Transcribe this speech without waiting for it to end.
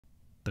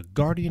The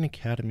Guardian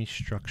Academy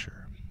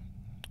structure.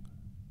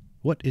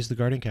 What is the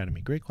Guardian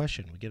Academy? Great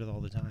question. We get it all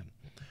the time.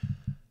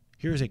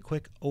 Here's a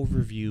quick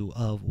overview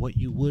of what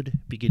you would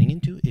be getting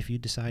into if you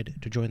decide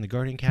to join the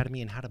Guardian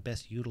Academy and how to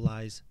best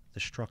utilize the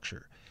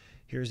structure.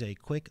 Here's a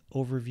quick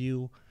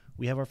overview.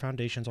 We have our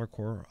foundations, our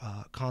core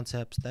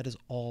concepts. That is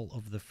all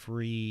of the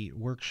free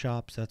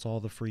workshops. That's all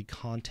the free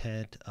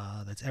content.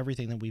 That's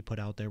everything that we put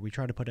out there. We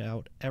try to put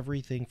out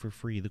everything for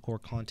free, the core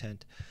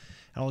content.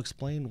 And I'll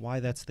explain why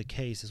that's the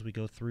case as we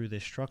go through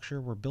this structure.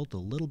 We're built a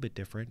little bit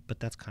different, but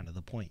that's kind of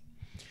the point.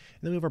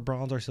 And then we have our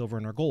bronze, our silver,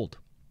 and our gold.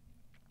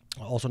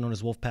 Also known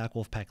as Wolfpack,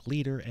 Wolfpack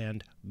Leader,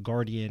 and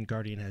Guardian.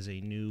 Guardian has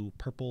a new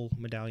purple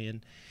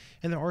medallion.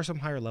 And there are some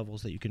higher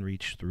levels that you can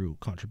reach through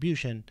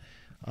contribution.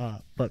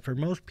 But for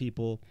most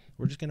people,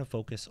 we're just going to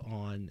focus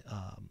on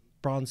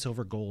bronze,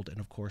 silver, gold,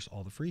 and of course,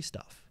 all the free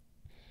stuff.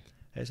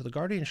 Okay, so the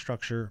Guardian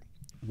structure,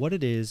 what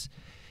it is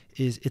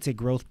it's a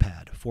growth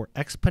pad for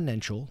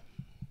exponential,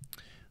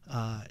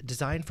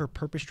 designed for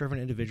purpose-driven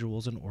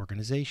individuals and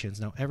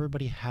organizations. Now,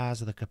 everybody has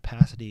the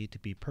capacity to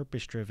be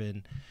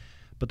purpose-driven,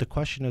 but the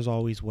question is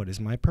always, what is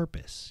my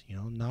purpose? You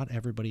know, not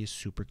everybody is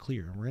super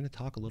clear. And we're going to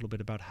talk a little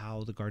bit about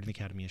how the Guardian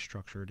Academy is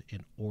structured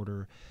in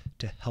order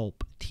to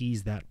help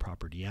tease that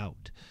property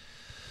out.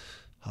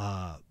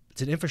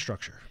 It's an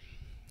infrastructure.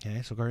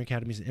 Okay, so Guardian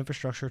Academy is an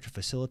infrastructure to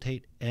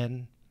facilitate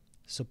and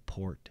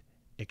support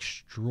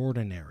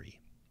extraordinary.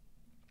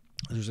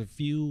 There's a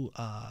few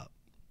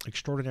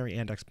extraordinary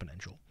and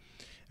exponential.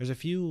 There's a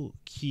few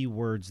key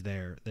words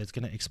there that's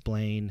going to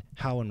explain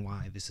how and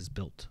why this is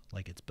built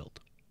like it's built.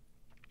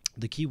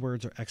 The key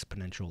words are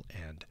exponential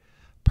and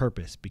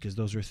purpose, because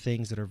those are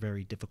things that are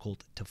very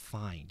difficult to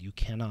find. You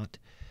cannot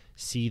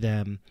see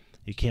them.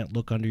 You can't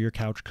look under your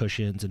couch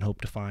cushions and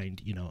hope to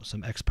find,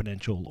 some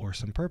exponential or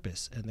some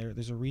purpose. And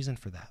there's a reason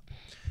for that.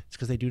 It's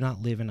because they do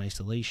not live in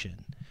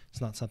isolation. It's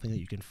not something that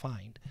you can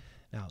find.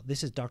 Now,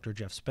 this is Dr.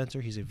 Jeff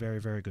Spencer. He's a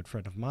very, very good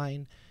friend of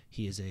mine.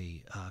 He is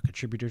a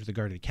contributor to the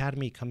Guardian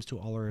Academy. He comes to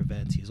all our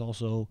events. He's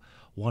also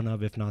one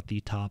of, if not the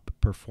top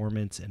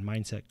performance and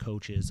mindset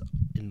coaches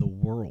in the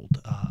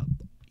world.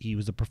 He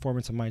was a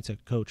performance and mindset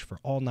coach for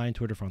all 9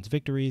 Tour de France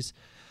victories.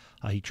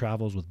 He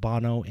travels with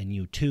Bono and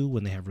U2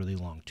 when they have really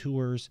long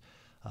tours.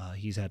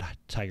 He's had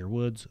Tiger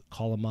Woods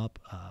call him up.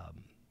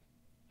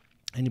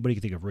 Anybody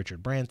can think of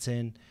Richard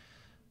Branson.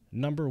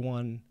 Number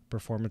 1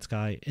 performance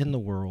guy in the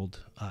world,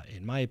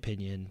 in my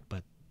opinion,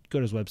 but go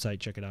to his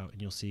website, check it out,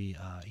 and you'll see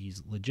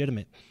he's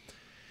legitimate.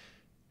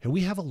 And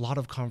we have a lot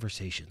of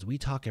conversations. We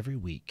talk every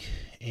week,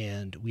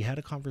 and we had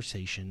a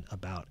conversation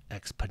about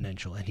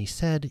exponential, and he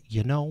said,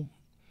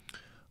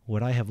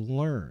 what I have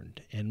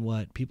learned and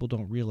what people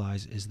don't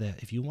realize is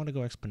that if you want to go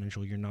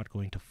exponential, you're not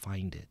going to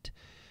find it.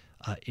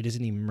 It is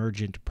an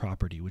emergent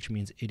property, which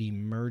means it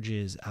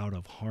emerges out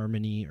of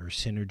harmony or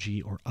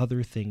synergy or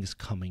other things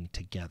coming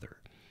together.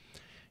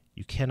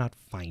 You cannot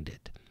find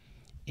it.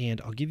 And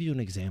I'll give you an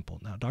example.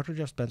 Now, Dr.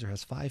 Jeff Spencer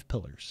has 5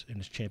 pillars in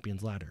his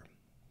Champion's Ladder.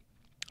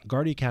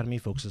 Guardian Academy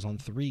focuses on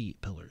 3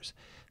 pillars: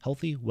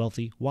 healthy,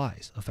 wealthy,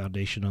 wise, a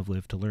foundation of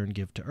live to learn,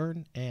 give to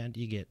earn, and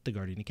you get the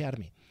Guardian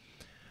Academy.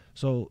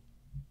 So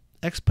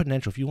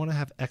exponential, if you want to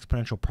have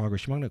exponential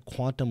progress, you want to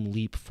quantum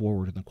leap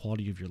forward in the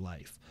quality of your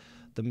life.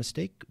 The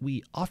mistake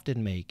we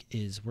often make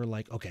is we're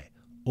like, okay,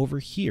 over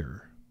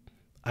here,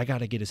 I got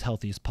to get as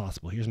healthy as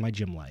possible. Here's my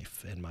gym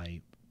life and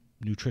my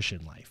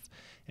nutrition life.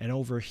 And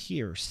over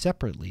here,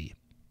 separately,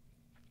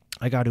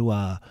 I got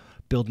to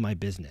build my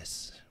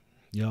business.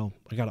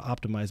 I got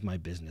to optimize my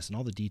business and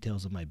all the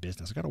details of my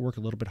business. I got to work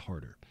a little bit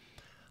harder.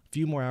 A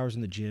few more hours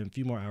in the gym, a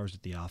few more hours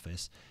at the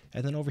office.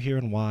 And then over here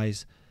in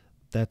Wise,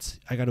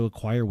 I got to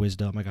acquire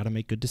wisdom. I got to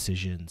make good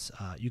decisions.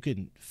 You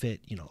can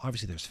fit,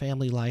 obviously there's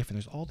family life and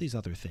there's all these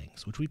other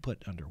things, which we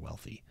put under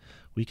wealthy.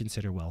 We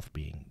consider wealth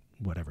being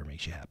whatever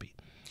makes you happy.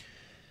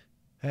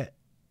 And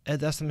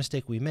that's the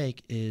mistake we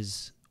make,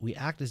 is we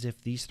act as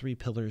if these 3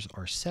 pillars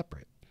are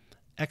separate.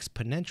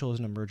 Exponential is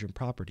an emergent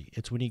property.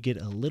 It's when you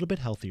get a little bit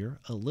healthier,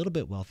 a little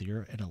bit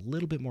wealthier, and a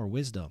little bit more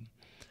wisdom.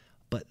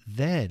 But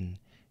then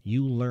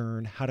you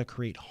learn how to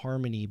create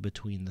harmony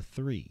between the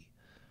 3.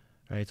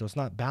 Right? So it's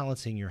not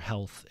balancing your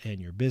health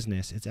and your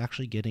business. It's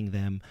actually getting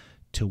them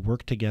to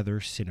work together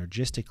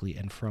synergistically.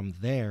 And from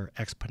there,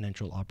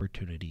 exponential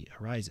opportunity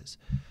arises.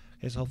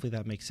 Okay, so hopefully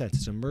that makes sense.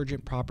 It's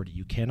emergent property.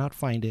 You cannot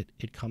find it.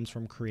 It comes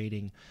from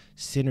creating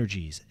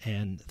synergies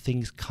and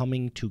things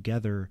coming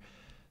together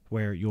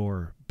where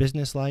your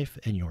business life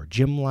and your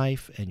gym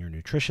life and your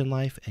nutrition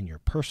life and your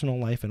personal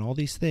life and all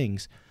these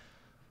things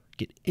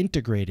get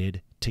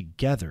integrated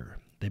together.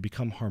 They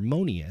become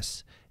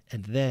harmonious,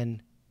 and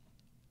then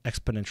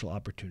exponential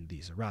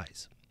opportunities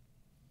arise.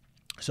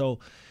 So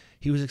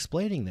he was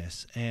explaining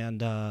this,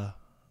 and I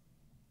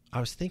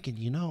was thinking,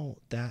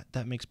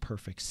 that makes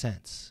perfect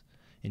sense.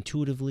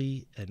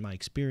 Intuitively, in my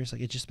experience,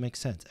 it just makes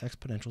sense.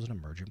 Exponential is an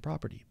emergent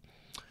property.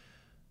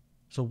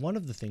 So one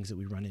of the things that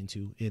we run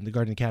into in the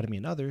Guardian Academy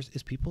and others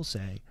is people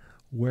say,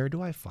 where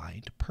do I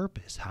find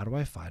purpose? How do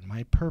I find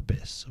my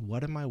purpose?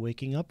 What am I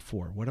waking up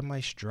for? What am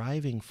I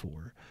striving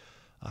for?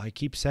 I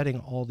keep setting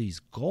all these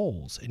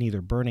goals and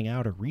either burning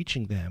out or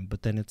reaching them,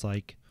 but then it's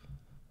like,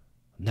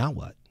 now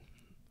what,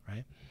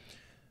 right?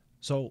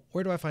 So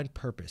where do I find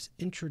purpose?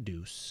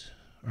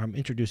 I'm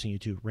introducing you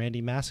to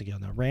Randy Massigill.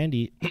 Now,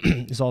 Randy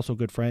is also a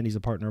good friend. He's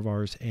a partner of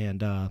ours,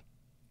 and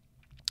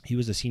he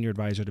was a senior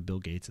advisor to Bill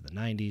Gates in the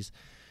 90s.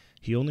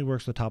 He only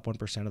works with the top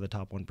 1% of the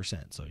top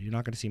 1%, so you're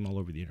not going to see him all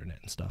over the internet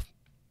and stuff.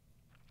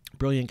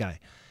 Brilliant guy.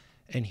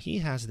 And he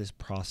has this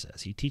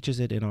process. He teaches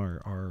it in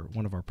our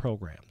one of our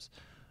programs,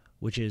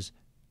 which is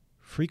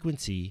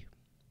frequency,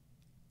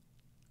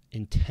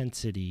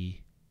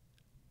 intensity,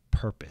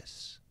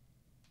 purpose.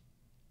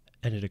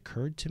 And it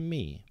occurred to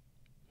me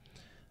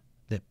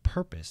that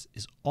purpose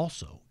is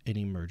also an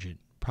emergent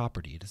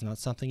property. It is not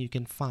something you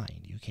can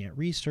find. You can't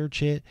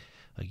research it.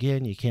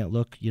 Again, you can't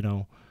look,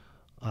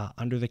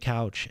 under the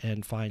couch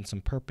and find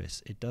some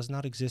purpose. It does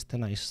not exist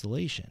in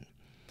isolation.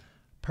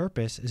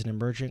 Purpose is an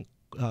emergent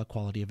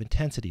quality of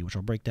intensity, which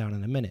I'll break down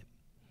in a minute.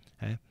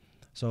 Okay?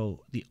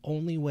 So the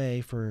only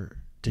way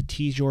to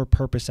tease your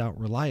purpose out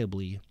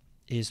reliably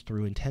is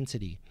through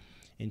intensity.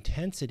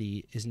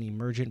 Intensity is an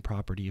emergent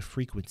property of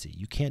frequency.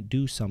 You can't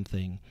do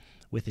something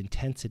with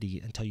intensity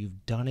until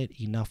you've done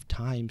it enough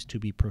times to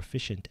be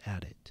proficient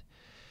at it.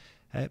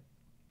 Okay?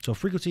 So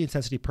frequency,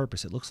 intensity,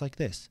 purpose. It looks like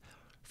this.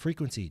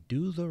 Frequency,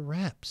 do the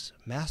reps.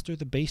 Master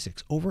the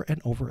basics over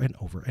and over and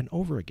over and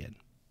over again.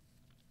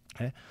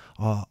 Okay?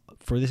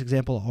 For this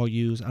example, I'll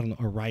use,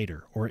 a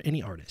writer or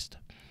any artist.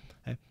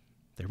 Okay?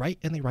 They write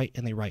and they write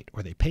and they write,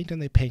 or they paint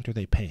and they paint or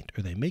they paint,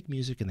 or they make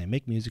music and they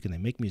make music and they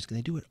make music, and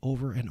they do it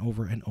over and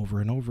over and over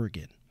and over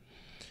again.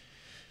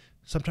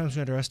 Sometimes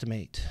we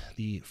underestimate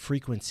the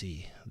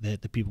frequency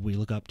that the people we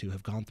look up to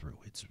have gone through.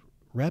 It's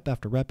rep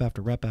after rep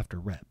after rep after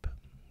rep.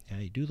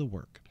 Okay? Do the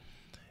work.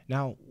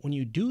 Now, when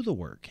you do the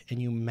work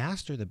and you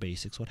master the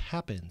basics, what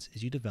happens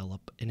is you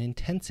develop an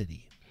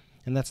intensity.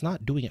 And that's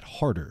not doing it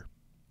harder.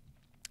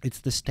 It's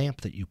the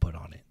stamp that you put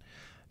on it.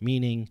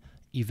 Meaning,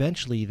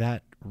 eventually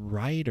that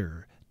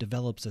writer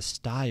develops a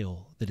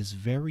style that is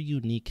very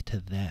unique to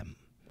them.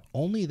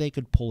 Only they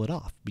could pull it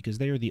off because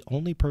they are the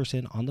only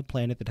person on the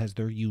planet that has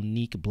their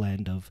unique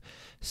blend of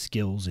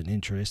skills and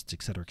interests,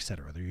 etc.,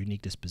 their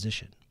unique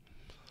disposition.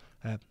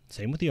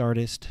 Same with the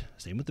artist,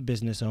 same with the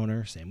business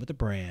owner, same with the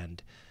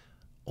brand.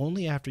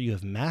 Only after you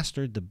have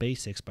mastered the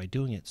basics by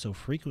doing it so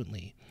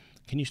frequently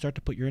can you start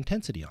to put your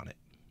intensity on it,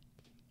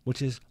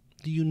 which is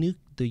the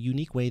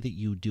unique way that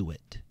you do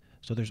it.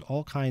 So there's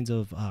all kinds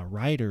of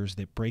writers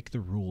that break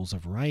the rules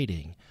of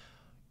writing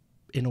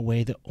in a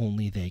way that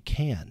only they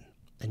can.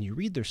 And you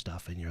read their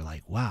stuff and you're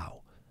like,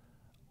 wow,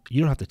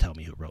 you don't have to tell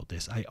me who wrote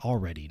this. I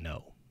already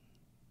know,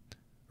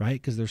 right?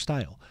 Because their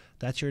style.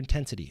 That's your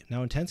intensity.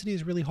 Now, intensity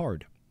is really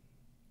hard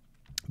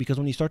because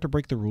when you start to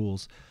break the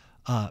rules,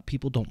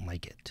 people don't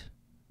like it.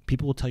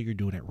 People will tell you you're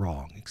doing it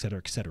wrong, etc.,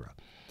 etc.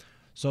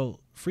 So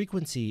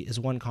frequency is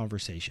one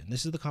conversation.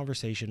 This is the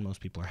conversation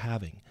most people are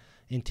having.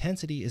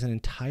 Intensity is an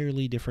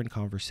entirely different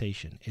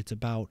conversation. It's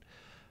about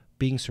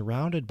being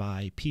surrounded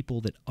by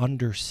people that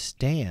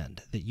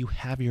understand that you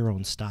have your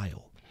own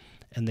style,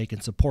 and they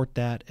can support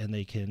that, and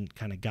they can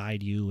kind of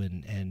guide you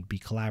and be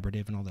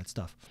collaborative and all that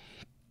stuff.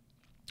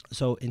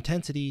 So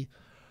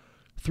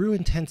through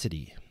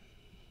intensity,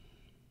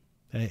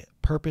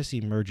 purpose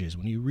emerges.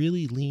 When you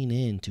really lean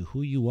into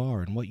who you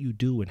are and what you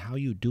do and how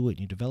you do it, and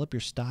you develop your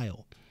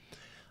style,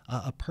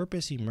 a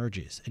purpose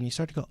emerges, and you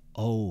start to go,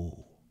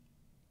 oh,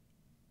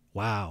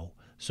 wow,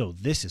 so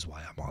this is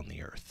why I'm on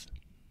the earth.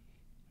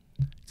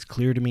 It's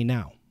clear to me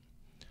now.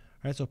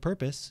 All right, so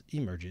purpose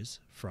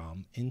emerges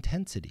from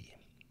intensity.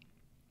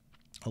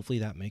 Hopefully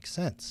that makes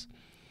sense.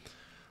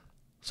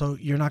 So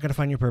you're not going to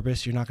find your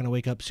purpose. You're not going to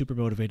wake up super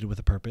motivated with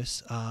a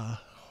purpose.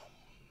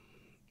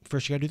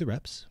 First, you got to do the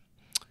reps.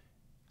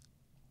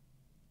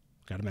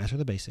 Got to master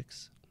the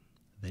basics.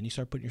 Then you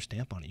start putting your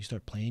stamp on it. You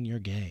start playing your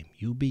game.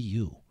 You be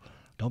you.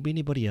 Don't be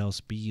anybody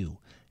else. Be you.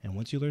 And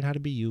once you learn how to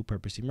be you,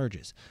 purpose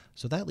emerges.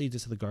 So that leads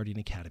us to the Guardian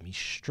Academy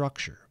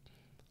structure.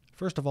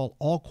 First of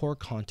all core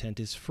content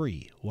is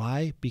free.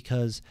 Why?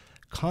 Because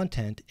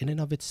content in and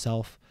of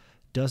itself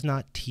does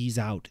not tease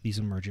out these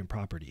emergent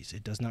properties.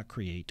 It does not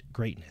create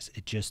greatness.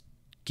 It just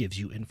gives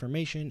you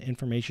information.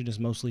 Information is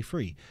mostly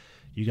free.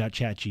 You got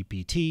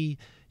ChatGPT,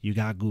 you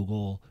got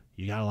Google,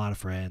 you got a lot of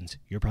friends,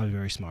 you're probably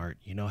very smart,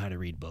 you know how to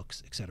read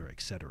books, etc.,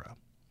 etc.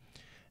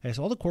 And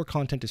so all the core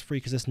content is free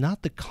because it's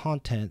not the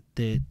content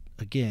that,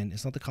 again,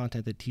 it's not the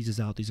content that teases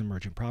out these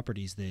emergent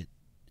properties that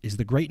is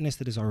the greatness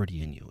that is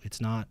already in you. It's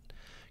not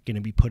going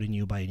to be put in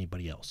you by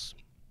anybody else.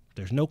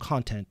 There's no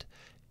content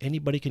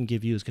anybody can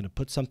give you is going to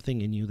put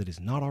something in you that is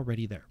not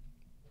already there.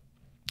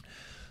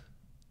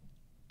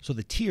 So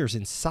the tiers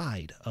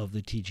inside of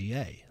the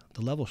TGA,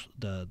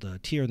 the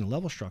tier and the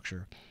level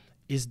structure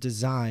is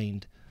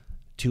designed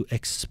to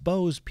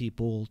expose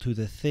people to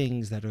the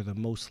things that are the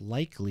most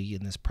likely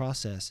in this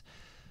process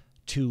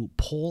to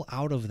pull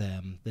out of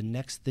them the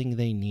next thing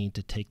they need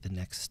to take the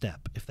next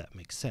step, if that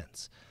makes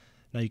sense.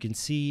 Now you can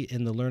see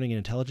in the learning and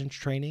intelligence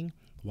training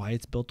why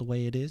it's built the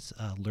way it is.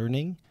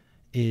 Learning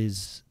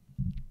is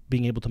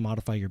being able to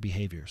modify your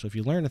behavior. So if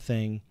you learn a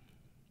thing,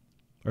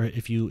 Or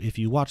if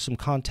you watch some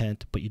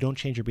content but you don't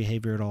change your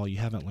behavior at all, you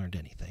haven't learned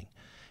anything.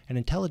 And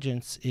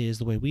intelligence is,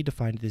 the way we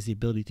define it, is the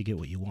ability to get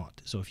what you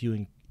want. So if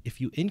you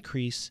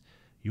increase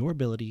your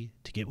ability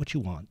to get what you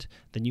want,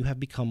 then you have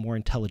become more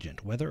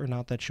intelligent, whether or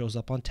not that shows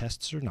up on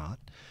tests or not,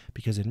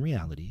 because in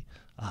reality,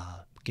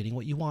 getting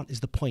what you want is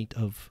the point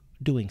of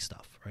doing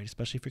stuff, right?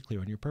 Especially if you're clear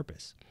on your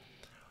purpose.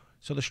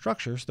 So the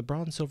structures, the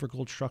bronze, silver,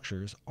 gold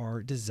structures,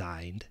 are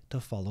designed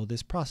to follow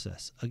this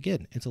process.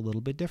 Again, it's a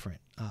little bit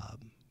different,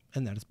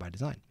 and that is by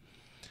design.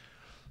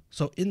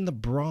 So in the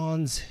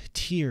bronze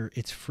tier,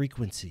 it's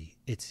frequency.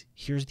 It's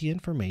here's the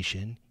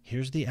information,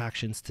 here's the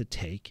actions to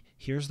take,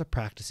 here's the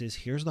practices,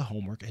 here's the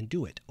homework, and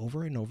do it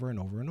over and over and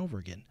over and over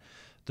again.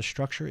 The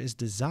structure is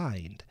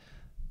designed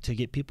to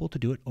get people to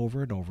do it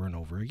over and over and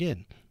over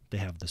again. They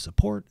have the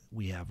support,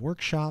 we have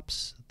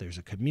workshops, there's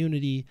a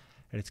community,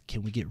 and it's,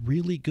 can we get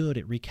really good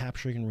at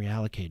recapturing and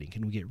reallocating?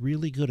 Can we get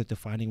really good at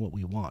defining what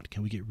we want?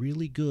 Can we get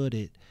really good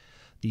at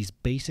these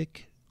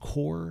basic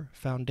core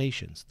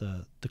foundations?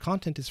 The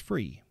content is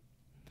free,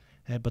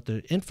 but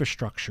the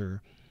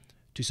infrastructure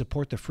to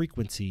support the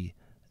frequency,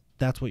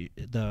 that's what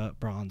the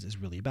bronze is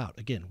really about.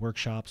 Again,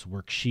 workshops,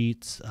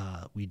 worksheets,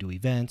 we do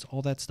events,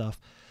 all that stuff,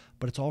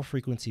 but it's all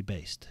frequency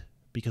based,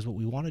 because what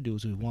we want to do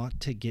is we want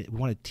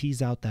to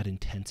tease out that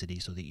intensity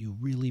so that you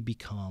really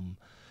become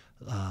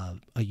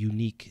a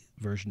unique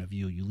version of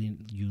you.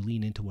 You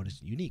lean into what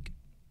is unique.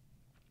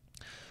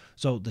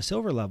 So the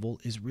silver level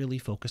is really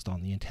focused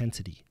on the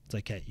intensity. It's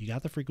like, okay, you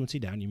got the frequency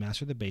down, you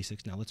master the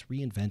basics, now let's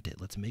reinvent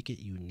it. Let's make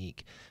it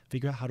unique.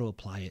 Figure out how to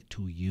apply it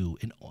to you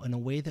in a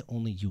way that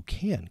only you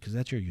can, because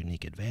that's your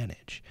unique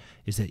advantage,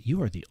 is that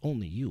you are the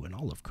only you in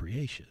all of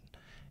creation.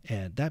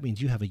 And that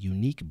means you have a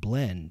unique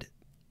blend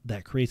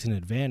that creates an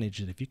advantage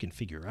that if you can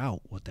figure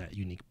out what that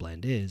unique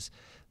blend is,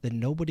 then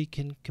nobody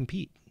can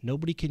compete.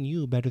 Nobody can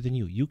you better than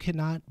you. You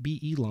cannot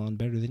be Elon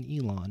better than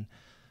Elon.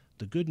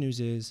 The good news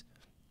is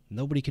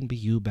nobody can be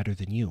you better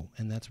than you,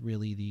 and that's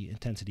really the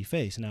intensity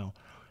phase. Now,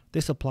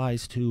 this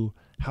applies to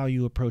how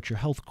you approach your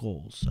health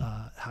goals,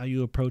 how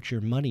you approach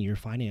your money, your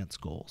finance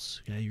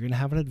goals. Okay? You're going to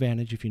have an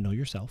advantage if you know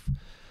yourself.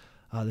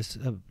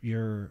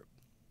 Your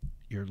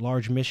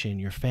large mission,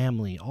 your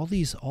family, all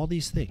these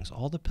things,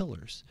 all the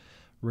pillars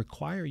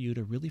require you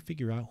to really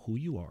figure out who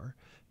you are,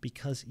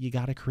 because you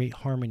got to create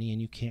harmony,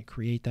 and you can't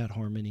create that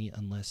harmony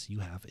unless you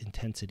have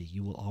intensity.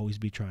 You will always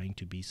be trying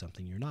to be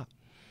something you're not.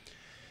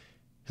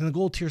 And the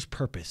gold tier is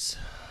purpose.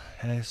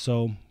 Okay,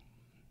 so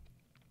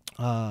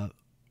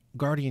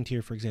guardian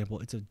tier, for example,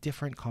 it's a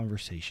different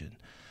conversation.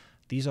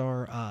 These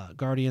are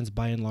guardians,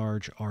 by and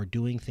large, are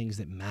doing things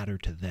that matter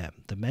to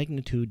them. The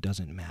magnitude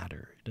doesn't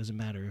matter. It doesn't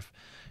matter if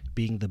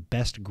being the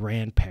best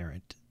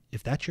grandparent,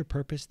 if that's your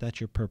purpose,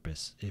 that's your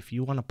purpose. If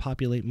you want to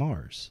populate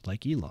Mars,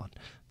 like Elon,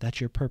 that's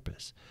your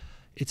purpose.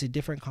 It's a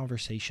different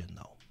conversation,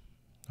 though,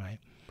 right?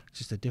 It's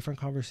just a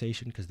different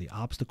conversation because the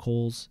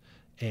obstacles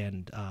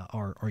and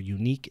are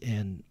unique,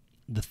 and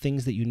the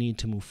things that you need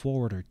to move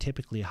forward are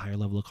typically a higher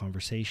level of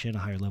conversation, a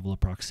higher level of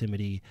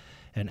proximity,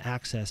 and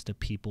access to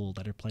people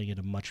that are playing at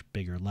a much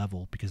bigger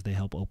level, because they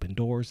help open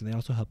doors, and they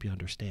also help you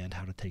understand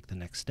how to take the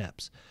next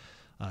steps.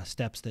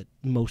 Steps that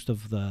most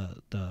of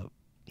the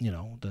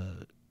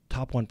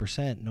top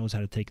 1% knows how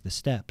to take the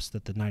steps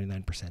that the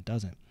 99%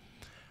 doesn't.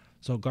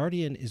 So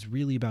Guardian is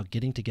really about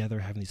getting together,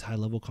 having these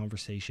high-level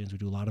conversations. We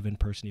do a lot of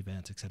in-person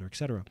events, et cetera, et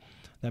cetera.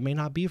 That may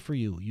not be for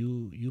you.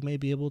 You may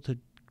be able to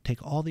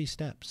take all these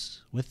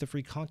steps with the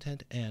free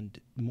content, and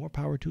more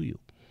power to you.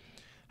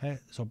 Okay?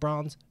 So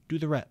bronze, do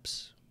the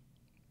reps.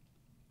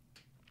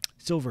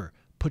 Silver,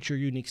 put your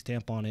unique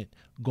stamp on it.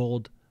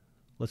 Gold,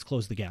 let's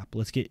close the gap.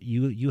 Let's get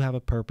you have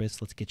a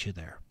purpose. Let's get you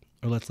there.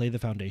 Or let's lay the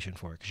foundation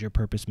for it, because your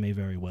purpose may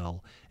very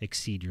well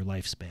exceed your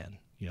lifespan,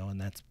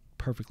 and that's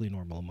perfectly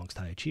normal amongst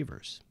high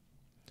achievers.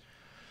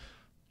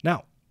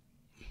 Now,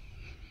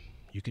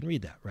 you can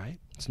read that, right?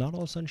 It's not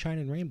all sunshine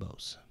and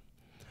rainbows.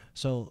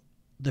 So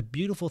the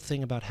beautiful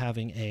thing about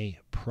having a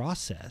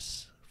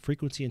process,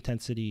 frequency,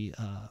 intensity,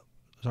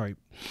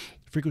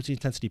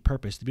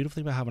 purpose, the beautiful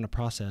thing about having a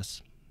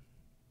process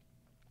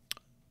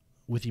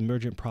with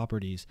emergent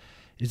properties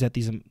is that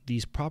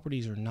these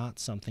properties are not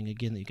something,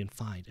 again, that you can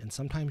find, and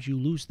sometimes you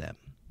lose them.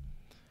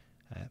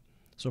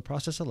 So a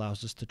process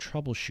allows us to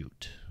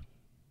troubleshoot.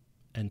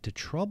 And to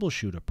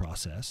troubleshoot a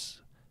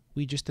process,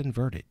 we just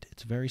invert it.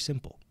 It's very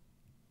simple.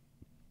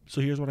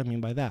 So here's what I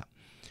mean by that.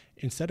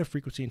 Instead of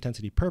frequency,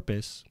 intensity,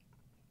 purpose,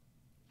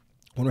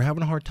 when we're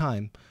having a hard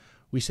time,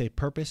 we say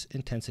purpose,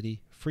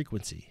 intensity,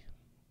 frequency.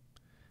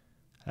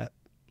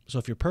 So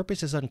if your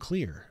purpose is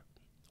unclear,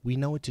 we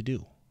know what to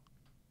do.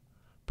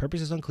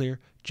 Purpose is unclear,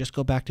 just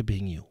go back to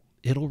being you.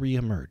 It'll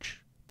reemerge.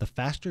 The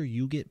faster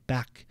you get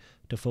back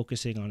to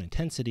focusing on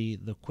intensity,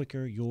 the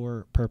quicker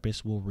your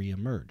purpose will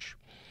reemerge.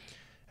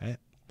 Okay?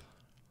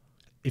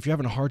 If you're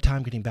having a hard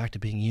time getting back to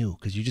being you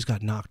because you just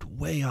got knocked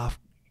way off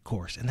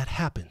course, and that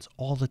happens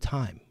all the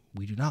time.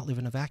 We do not live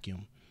in a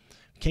vacuum.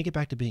 If you can't get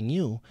back to being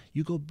you,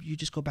 you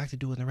just go back to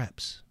doing the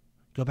reps.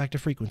 Go back to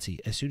frequency.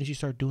 As soon as you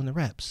start doing the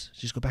reps,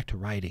 just go back to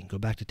writing, go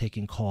back to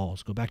taking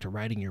calls, go back to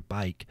riding your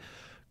bike,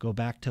 go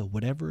back to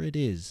whatever it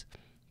is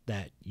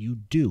that you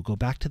do. Go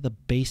back to the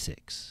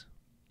basics.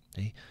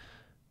 Okay?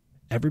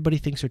 Everybody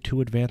thinks they're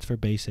too advanced for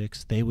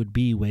basics. They would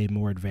be way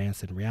more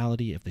advanced in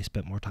reality if they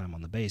spent more time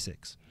on the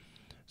basics.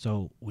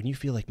 So when you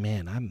feel like,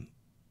 man, I'm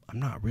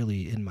not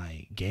really in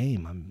my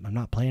game, I'm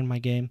not playing my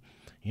game.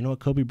 You know what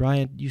Kobe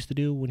Bryant used to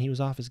do when he was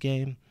off his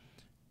game?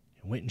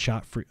 He went and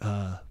shot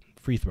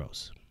free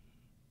throws.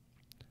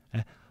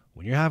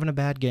 When you're having a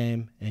bad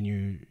game and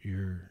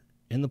you're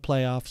in the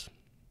playoffs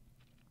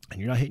and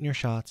you're not hitting your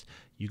shots,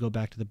 you go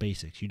back to the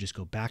basics. You just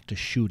go back to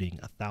shooting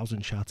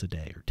 1,000 shots a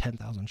day or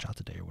 10,000 shots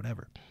a day or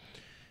whatever.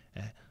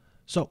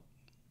 So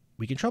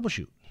we can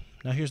troubleshoot.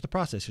 Now here's the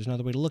process. Here's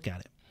another way to look at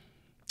it.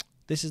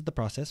 This is the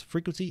process: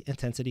 frequency,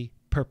 intensity,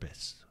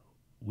 purpose.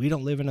 We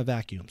don't live in a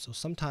vacuum. So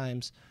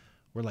sometimes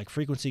we're like,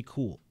 frequency,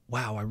 cool.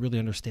 Wow, I really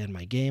understand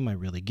my game. I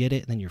really get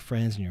it. And then your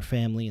friends and your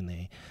family, and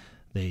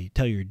they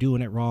tell you you're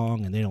doing it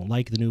wrong, and they don't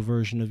like the new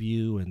version of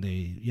you, and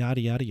they yada,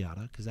 yada,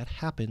 yada, because that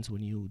happens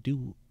when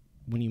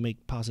you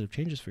make positive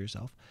changes for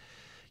yourself.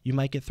 You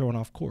might get thrown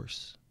off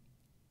course.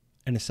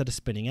 And instead of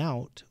spinning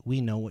out,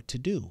 we know what to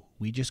do.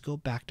 We just go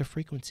back to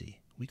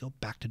frequency. We go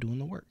back to doing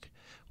the work.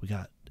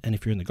 And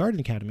if you're in the Garden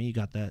Academy, you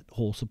got that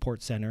whole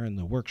support center and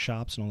the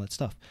workshops and all that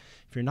stuff.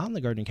 If you're not in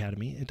the Garden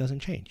Academy, it doesn't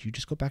change. You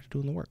just go back to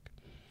doing the work.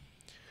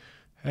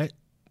 All right?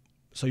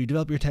 So you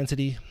develop your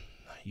intensity.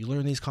 You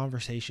learn these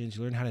conversations.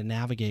 You learn how to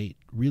navigate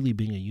really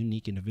being a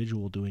unique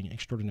individual doing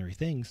extraordinary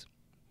things.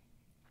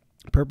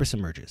 Purpose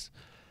emerges.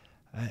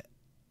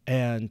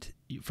 And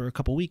for a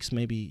couple weeks,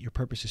 maybe your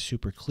purpose is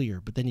super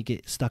clear, but then you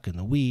get stuck in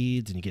the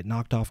weeds and you get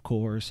knocked off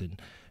course, and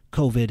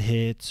COVID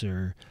hits,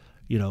 or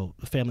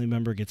a family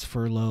member gets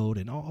furloughed,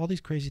 and all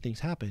these crazy things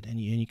happen, and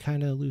you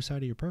kind of lose sight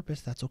of your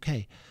purpose. That's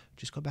okay.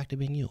 Just go back to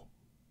being you.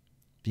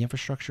 The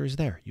infrastructure is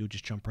there. You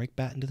just jump right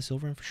back into the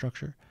silver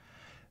infrastructure,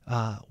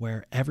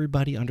 where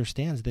everybody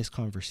understands this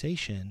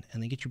conversation,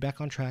 and they get you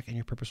back on track, and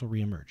your purpose will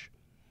reemerge.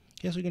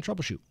 So you can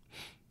troubleshoot.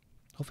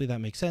 Hopefully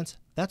that makes sense.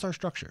 That's our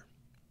structure.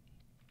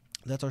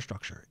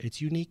 It's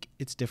unique,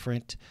 it's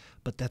different,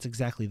 but that's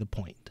exactly the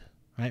point,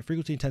 right?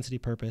 Frequency, intensity,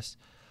 purpose.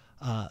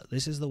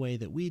 This is the way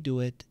that we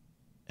do it,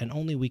 and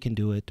only we can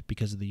do it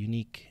because of the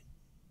unique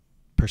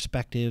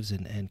perspectives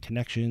and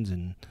connections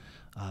and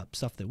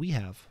stuff that we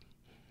have.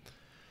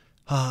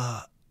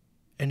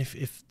 And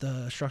if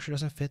the structure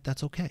doesn't fit,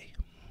 that's okay.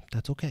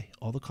 That's okay.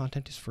 All the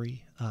content is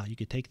free. You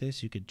could take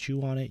this, you could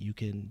chew on it, you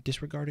can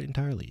disregard it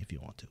entirely if you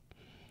want to.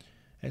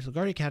 And so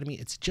Garden Academy,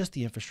 it's just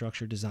the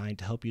infrastructure designed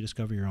to help you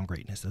discover your own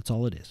greatness. That's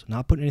all it is.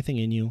 Not putting anything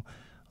in you.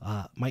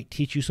 Might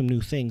teach you some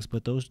new things,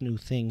 but those new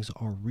things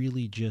are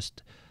really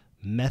just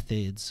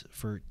methods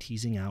for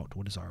teasing out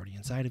what is already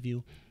inside of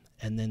you.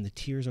 And then the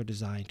tiers are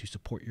designed to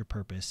support your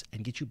purpose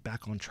and get you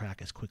back on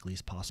track as quickly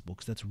as possible,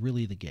 because that's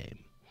really the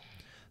game.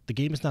 The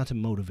game is not to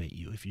motivate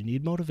you. If you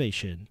need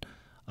motivation,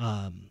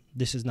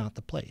 this is not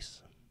the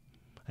place.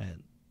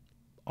 And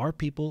our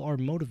people are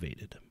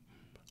motivated.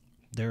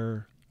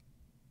 They're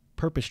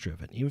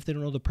purpose-driven. Even if they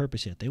don't know the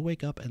purpose yet, they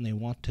wake up and they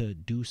want to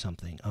do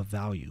something of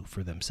value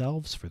for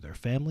themselves, for their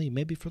family,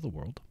 maybe for the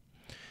world.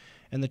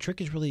 And the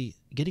trick is really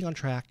getting on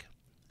track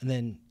and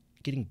then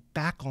getting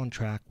back on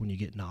track when you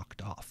get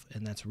knocked off.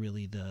 And that's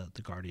really the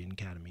Guardian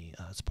Academy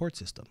support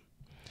system.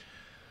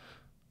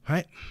 All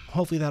right.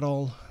 Hopefully that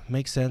all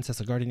makes sense. That's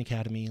the Guardian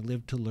Academy.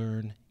 Live to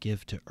learn,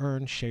 give to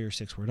earn. Share your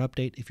 6-word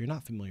update. If you're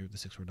not familiar with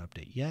the 6-word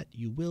update yet,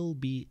 you will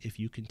be if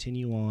you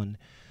continue on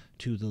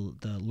to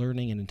the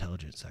learning and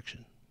intelligence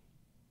section.